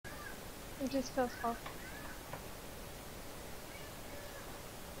Just first half.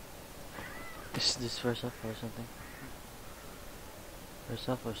 Is this first half or something? First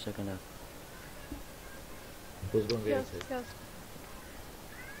half or second half? Who's going to get First, it? first.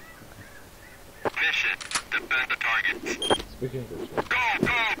 Mission, defend the target. Speak English. Go,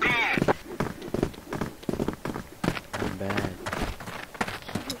 go, go! I'm bad.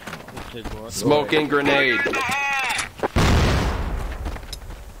 Smoking grenade.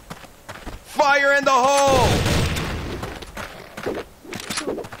 Fire in the hole!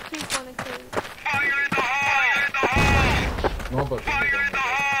 Two connected. Fire in the hole! Fire in the hole! No, but Fire in the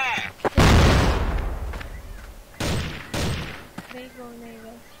hole! They go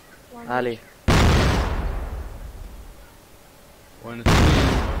neighbor. One Ali. One is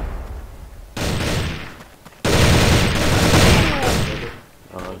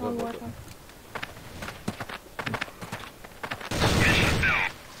One water. Mission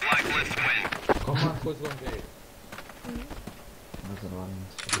failed. Blacklist win. come on, who's going to get it?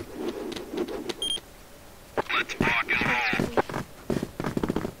 Let's rock and roll.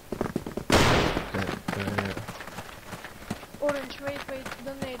 Orange, wait,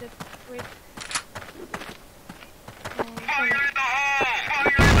 donate it. Wait. Fire in the hole!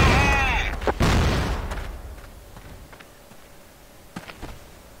 Fire in the hole!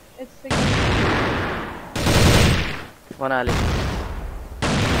 It's the One Ali.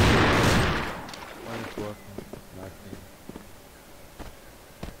 one is working. Nothing.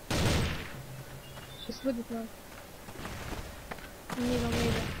 Just with it now. Middle.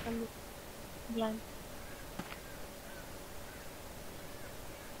 I'm blind.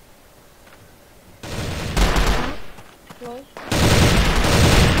 Close.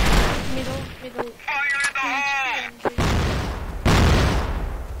 Middle. Fire in the hole!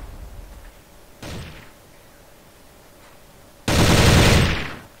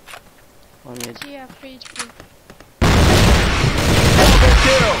 One mid. Yeah, 3 HP. Double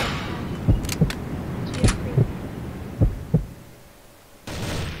kill! Yeah,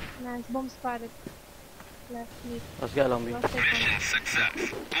 3. Nice, bomb spotted. Left mid. Let's get long B. Last second. Mission success.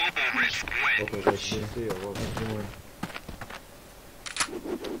 Global risk win. Okay, let's see or what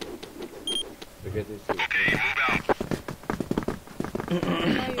we get this. Okay, move out.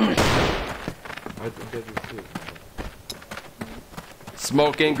 I think that is it.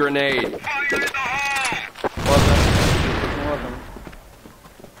 Smoking grenade. Fire in the hole! One.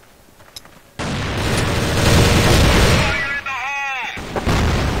 Fire in the hole!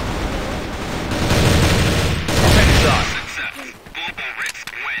 Headshot. Success. Global risk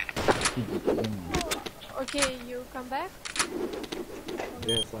win. Okay, you come back.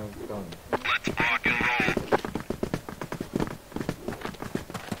 Yes, I'm done. Let's rock and roll.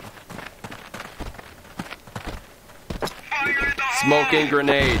 Fire in the hole! Smoking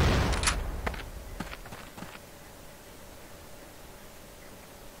grenade.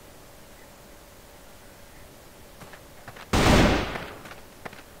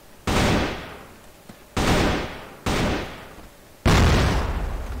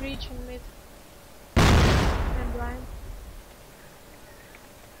 Breach in mid. I'm blind.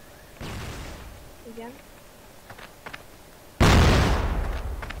 Again.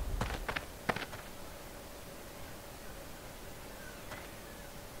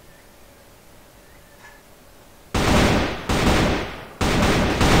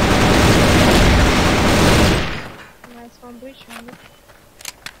 Nice one breach on mid.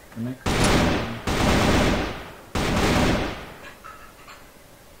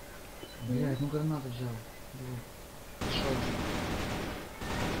 Блять, ну гранату взял.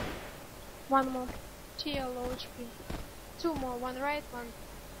 One more. TL low HP. Two more. One right,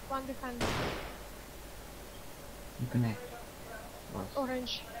 one behind. Не connect.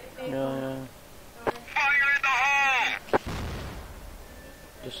 Orange. Yeah. Fire in the hole!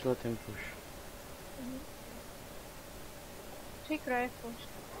 Just let him push. Take rifles.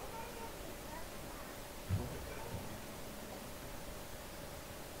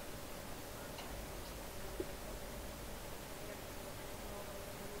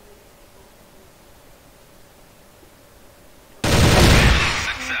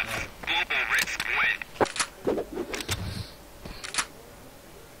 Success. Global risk win.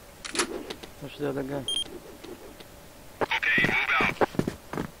 Push the other guy. Okay, move out.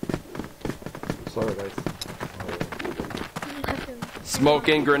 Sorry, guys.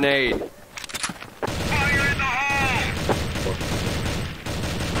 Smoking grenade. Fire in the hole!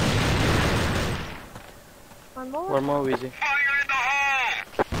 One more. One more wEezZy. Fire in the hole!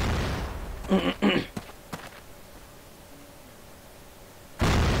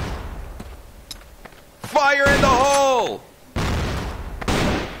 Fire in the hole!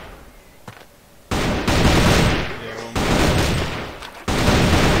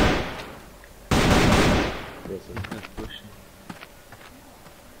 closer. Not pushing.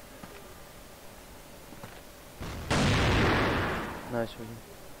 Nice one.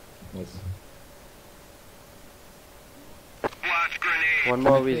 Nice. Flash grenade. One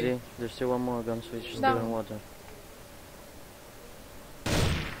more wEezZy. There's still one more gun switch still Down. in water.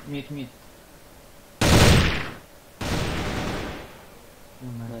 Mid, mid. Oh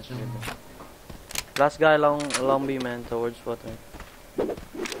my Nice god. mid. Last guy long B man towards water.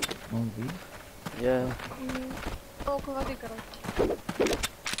 Он B? Yeah, Около воды, короче.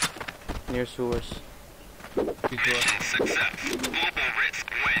 near sewers. Mission success. Global risk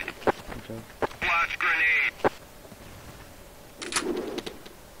win. Okay. Flash grenade.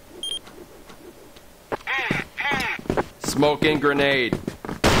 Boom, boom. Smoking grenade.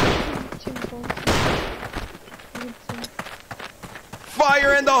 Тим Бом.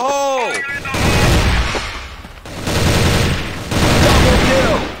 Fire in the hole! Fire in the hole. Double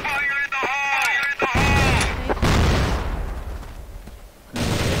kill! Fire in the hole. Fire in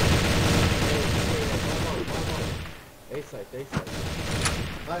the hole. A side, A side.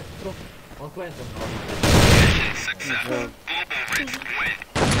 Nice, drop. On plant, on plant. Mission success. job. Global risk win.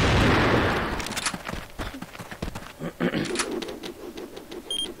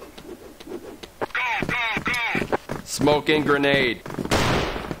 Go, go, go. Smoking grenade.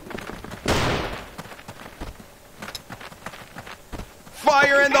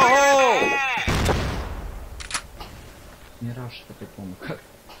 Fire in the hole! Не раш, это помню как.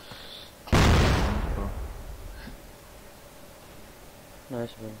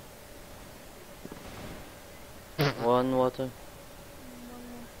 Nice man. One water.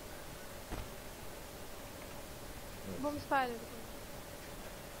 Бом спали.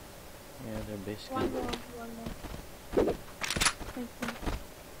 Yeah, they're basically. One more. I think.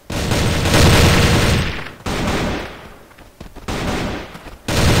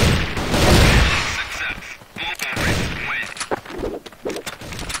 Success. Global risk win.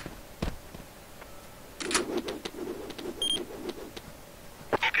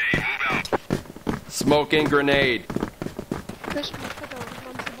 Okay, move out. Smoking grenade. Слышь, мы что-то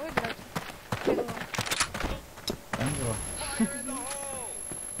нам с собой играть? Первого. Там его.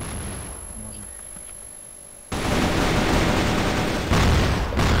 Можно.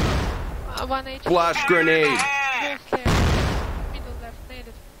 One HP. Flash grenade. Both there. Middle left,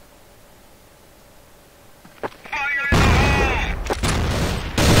 nailed. Fire in the hole.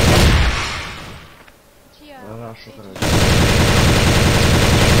 Kia. Рашу, короче.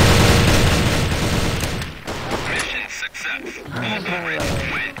 Mission success. Global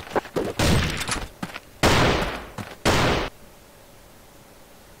risk win.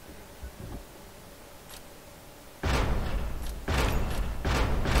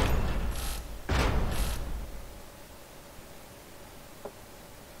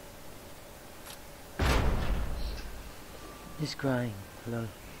 He's crying. Lol.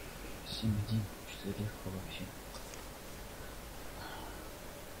 7-1. Что легко вообще.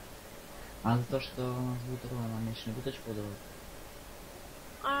 А за то, что у нас будет урон, нам меньше не будет очко давать?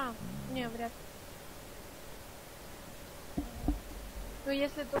 А, не, вряд ли. Ну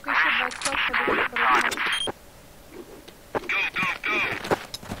если только еще 20 подойдет, короче. Go, go, go.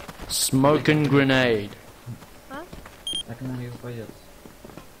 Smoking grenade. Так нам и упадет.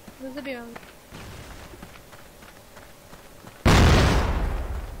 Ну забьем.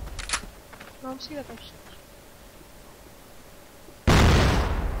 Но он всегда так считает.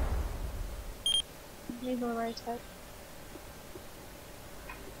 Middle right side.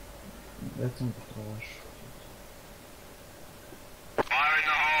 Дайте мне попробуешь. Fire in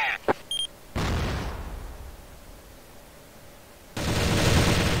the hole.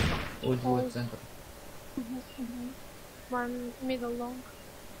 Ой, двое центр. One middle long.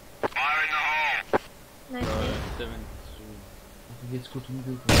 Fire in the hole. Nice hit. 7-2. Офигеть, сколько он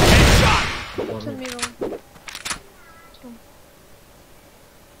выиграл. Two middle. Two.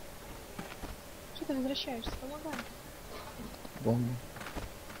 Что ты возвращаешься? Помогай. Бомба.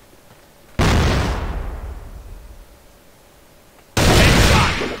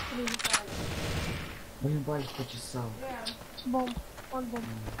 Блин, Бальч почесал. Бомб. Он бомб.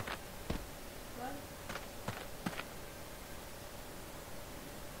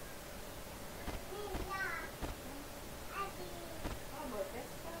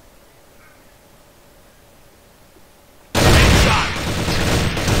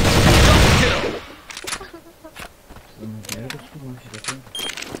 Я это что вообще такое?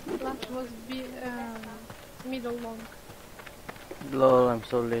 Last was middle long. Lol, I'm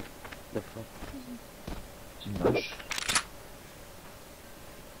so late. The fuck. Тимбаш.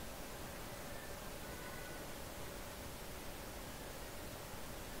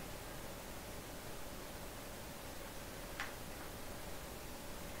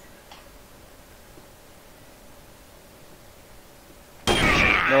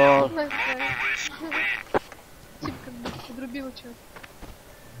 No, Nice try. Тип как бы подрубил что-то.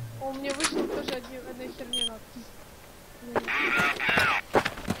 Он мне вышел тоже одной херни надпись.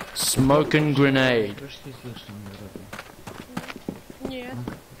 Smoke and grenade. Прыжки слышно на дороге. Нет,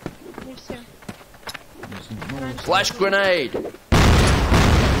 не все. Flash grenade.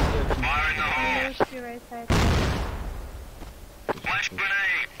 HP right side. Flash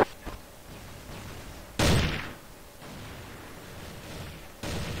grenade.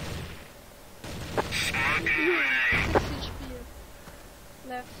 Smoking grenade. 6 HP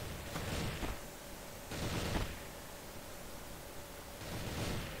left.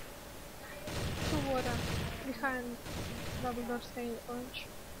 Two water behind double door stay orange.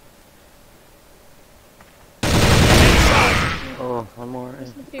 oh, one more.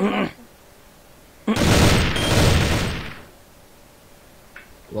 Посмотри, просто.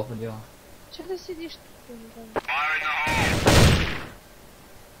 Плохо дело. Че ты сидишь? Я не знаю. Fire in the hole.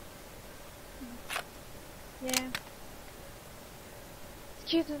 Yeah.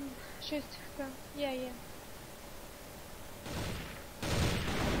 Скидан 6 хп. Yeah.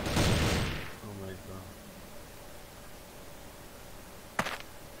 Oh my god.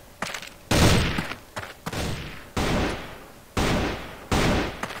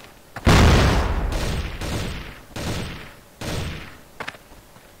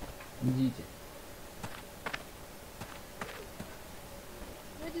 Идите.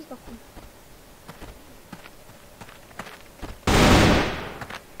 Ну иди сдохни.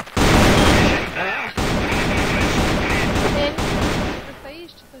 Ты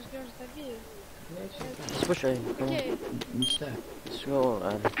стоишь, что-то ждешь, забей. Слушай, Окей. Не читаю. let's go,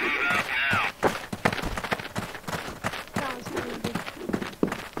 Там смотри.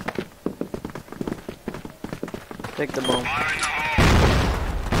 take the bomb.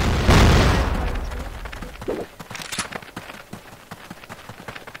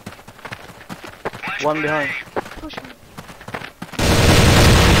 One behind. Push me.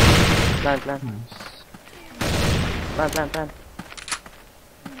 Plant. Nice. Plant.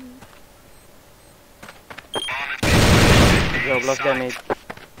 Good job, last guy mate.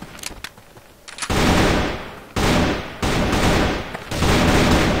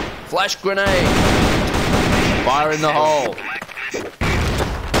 Flash grenade. Fire in the hole.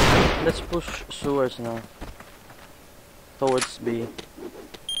 Let's push sewers now. Towards B. You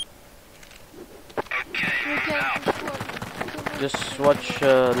can push water. Just watch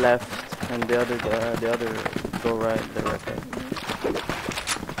left and the other go right, the right side.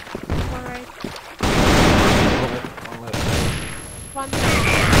 Alright. One left. One.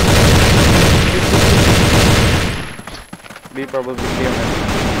 B probably clear now.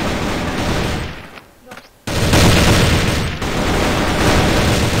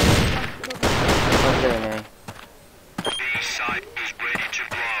 Not there, man. B site is ready to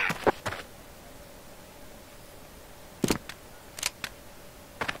grow.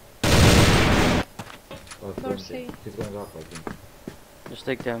 Left Door empty. C. He's going up, I think. Just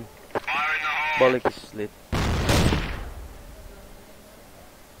take them. Fire in the hole. Bolic is lit.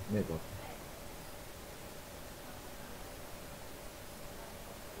 Middle.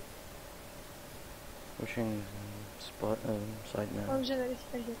 Pushing spot side now. Он же на весь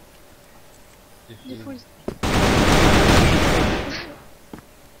пойдет. Диффуз.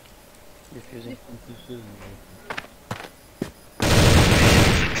 Diffusing.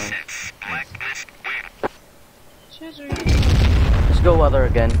 Blacklist win. Че же? Let's go other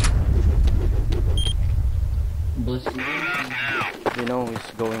again. Блэсси. You know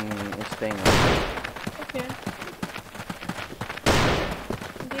he's going, he's staying. Окей.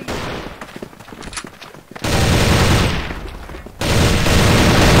 Беги.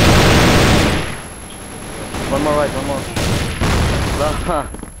 One more right, one more.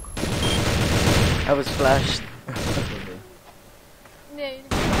 I was flashed. Не, я не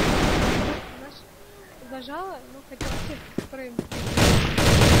понимаешь, зажала, ну хотел всех прыгнуть.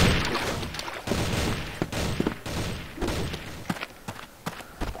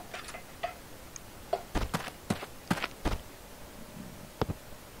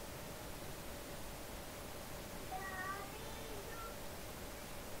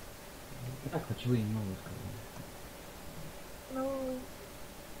 Так, а чего я не могу сказать? Ну,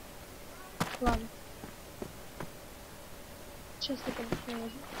 ладно. Сейчас я, конечно,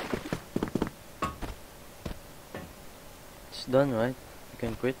 возьму. It's done, right? You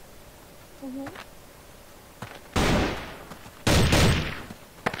can quit. Угу.